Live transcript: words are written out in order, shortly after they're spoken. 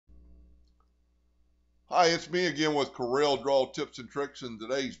Hi, it's me again with Corel Draw Tips and Tricks, and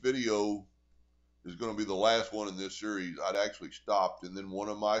today's video is going to be the last one in this series. I'd actually stopped, and then one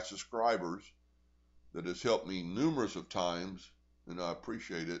of my subscribers that has helped me numerous of times, and I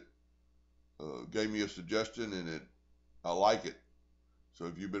appreciate it, gave me a suggestion, and I like it. So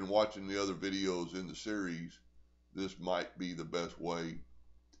if you've been watching the other videos in the series, this might be the best way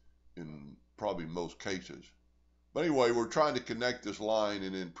in probably most cases. But anyway, we're trying to connect this line,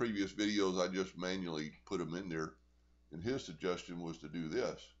 and in previous videos I just manually put them in there. And his suggestion was to do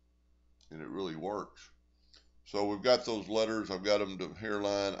this, and it really works. So we've got those letters. I've got them to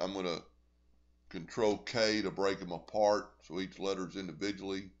hairline. I'm going to Control K to break them apart, so each letter's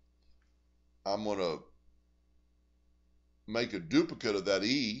individually. I'm going to make a duplicate of that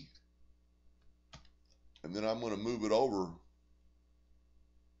E, and then I'm going to move it over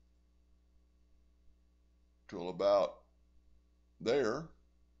till about there.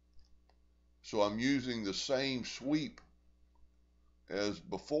 So I'm using the same sweep as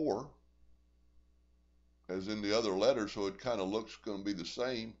before, as in the other letter, so it kind of looks going to be the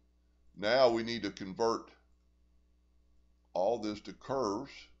same. Now we need to convert all this to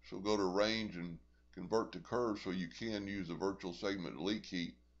curves. So go to range and convert to curves, so you can use the virtual segment delete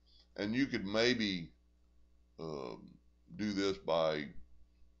key. And you could maybe do this by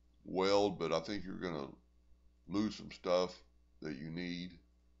weld, but I think you're going to lose some stuff that you need.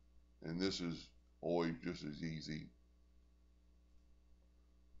 And this is always just as easy.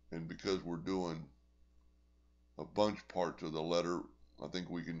 And because we're doing a bunch parts of the letter, I think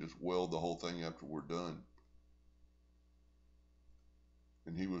we can just weld the whole thing after we're done.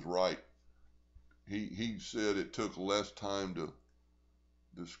 And he was right. He said it took less time to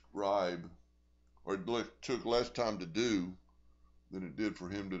describe, or it took less time to do than it did for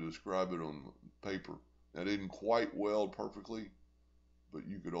him to describe it on paper. That didn't quite weld perfectly, but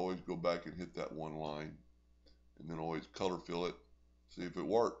you could always go back and hit that one line and then always color fill it, see if it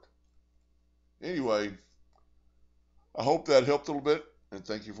worked. Anyway, I hope that helped a little bit, and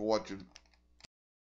thank you for watching.